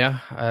 Yeah,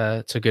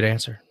 it's a good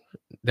answer.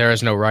 There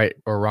is no right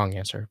or wrong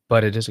answer,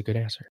 but it is a good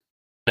answer.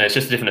 No, it's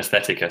just a different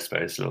aesthetic, I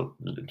suppose,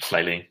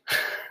 slightly.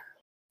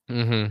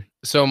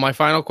 So my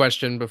final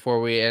question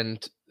before we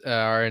end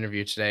our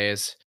interview today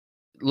is: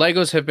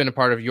 Legos have been a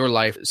part of your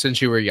life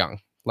since you were young,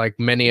 like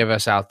many of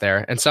us out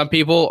there, and some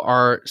people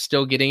are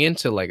still getting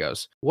into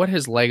Legos. What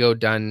has Lego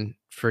done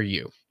for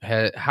you?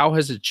 How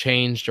has it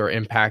changed or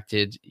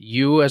impacted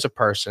you as a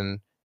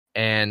person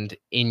and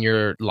in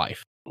your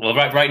life? Well,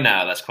 right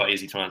now, that's quite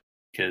easy to answer.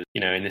 because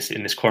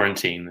in this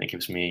quarantine, it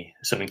gives me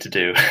something to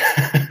do.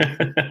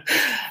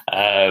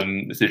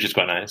 Which is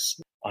quite nice.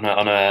 On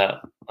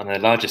a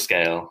larger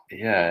scale,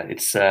 yeah,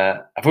 it's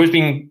I've always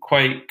been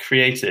quite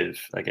creative,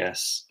 I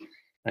guess.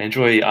 I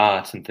enjoy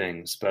art and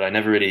things, but I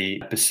never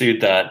really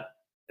pursued that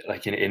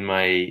like in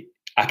my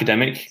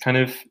academic kind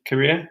of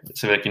career.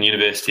 So like in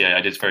university, I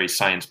did a very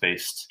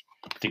science-based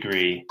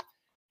degree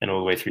and all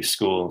the way through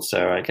school.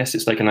 So I guess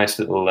it's like a nice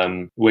little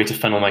way to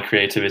funnel my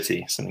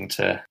creativity, something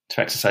to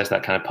exercise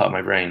that kind of part of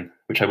my brain,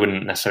 which I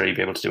wouldn't necessarily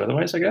be able to do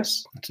otherwise, I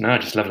guess. I don't know, I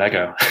just love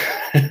Lego.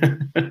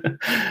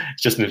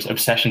 It's just an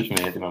obsession for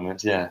me at the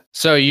moment, yeah.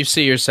 So you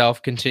see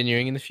yourself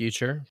continuing in the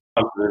future?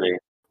 Absolutely.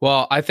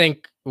 Well, I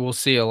think we'll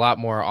see a lot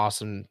more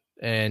awesome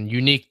and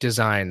unique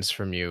designs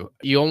from you.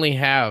 You only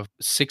have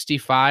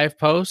 65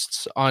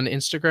 posts on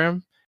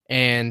Instagram,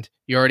 and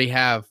you already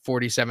have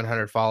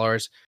 4,700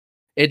 followers.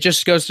 It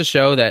just goes to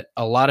show that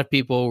a lot of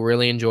people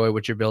really enjoy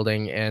what you're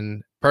building.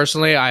 And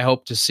personally, I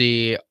hope to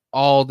see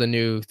all the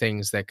new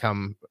things that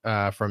come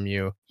from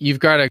you. You've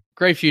got a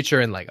great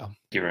future in Lego. Thank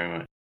you very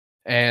much.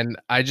 And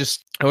I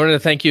wanted to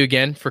thank you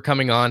again for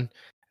coming on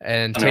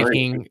and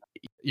taking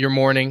your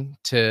morning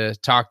to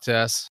talk to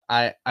us.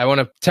 I want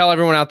to tell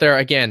everyone out there,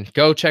 again,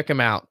 go check him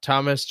out.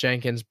 Thomas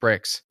Jenkins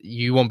Bricks.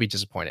 You won't be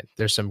disappointed.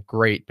 There's some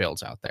great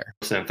builds out there.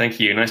 Awesome. Thank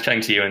you. Nice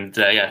chatting to you. And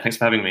yeah, thanks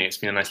for having me. It's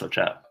been a nice little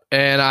chat.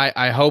 And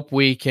I hope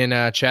we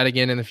can chat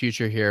again in the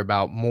future here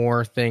about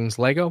more things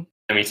Lego.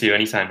 Me too.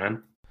 Anytime,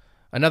 man.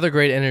 Another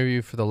great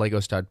interview for the Lego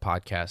Stud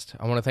podcast.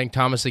 I want to thank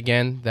Thomas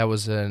again. That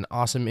was an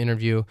awesome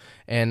interview,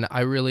 and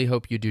I really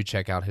hope you do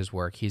check out his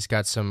work. He's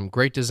got some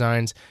great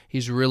designs.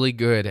 He's really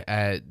good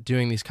at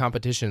doing these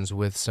competitions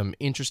with some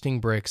interesting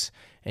bricks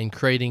and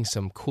creating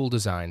some cool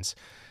designs.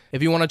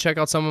 If you want to check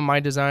out some of my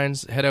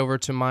designs, head over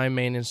to my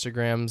main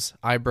Instagrams,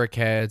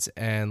 iBrickheads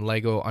and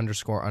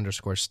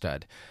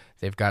Lego__stud.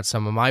 They've got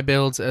some of my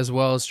builds as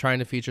well as trying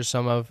to feature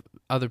some of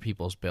other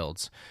people's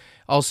builds.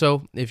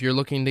 Also, if you're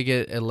looking to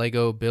get a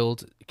Lego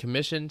build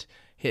commissioned,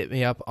 hit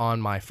me up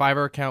on my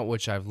Fiverr account,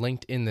 which I've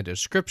linked in the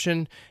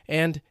description.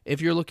 And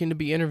if you're looking to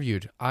be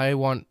interviewed, I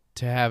want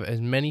to have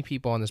as many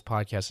people on this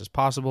podcast as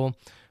possible.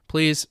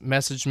 Please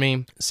message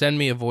me, send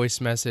me a voice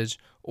message,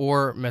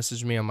 or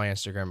message me on my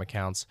Instagram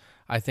accounts.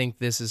 I think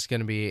this is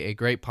going to be a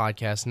great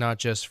podcast, not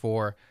just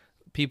for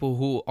people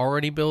who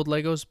already build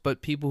Legos,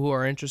 but people who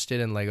are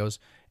interested in Legos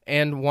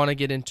and want to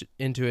get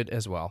into it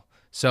as well.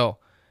 So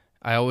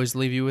I always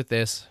leave you with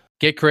this.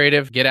 Get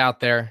creative, get out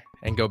there,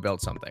 and go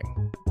build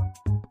something.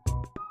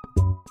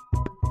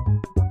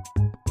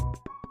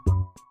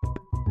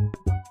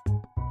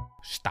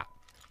 Stop.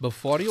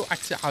 Before you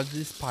exit out of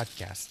this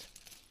podcast,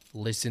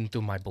 listen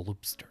to my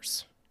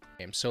bloopsters.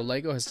 So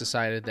Lego has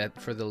decided that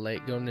for the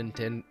Lego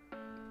Nintendo...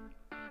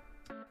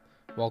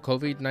 Well,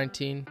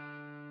 COVID-19...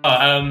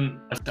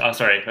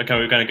 sorry. Okay,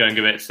 we're going a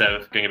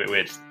bit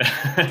weird.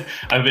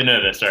 I'm a bit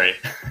nervous, sorry.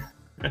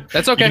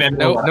 That's okay.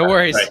 No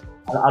worries.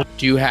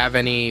 Do you have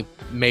any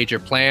major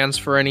plans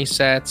for any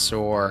sets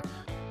or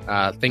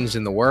things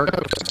in the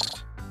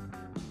works?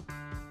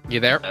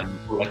 You there?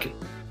 Like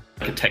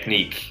a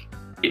technique.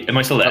 Am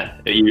I still there?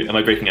 Am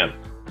I breaking up?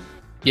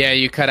 Yeah,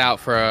 you cut out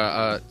for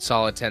a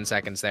solid 10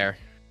 seconds there.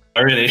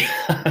 Oh, really?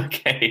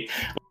 Okay.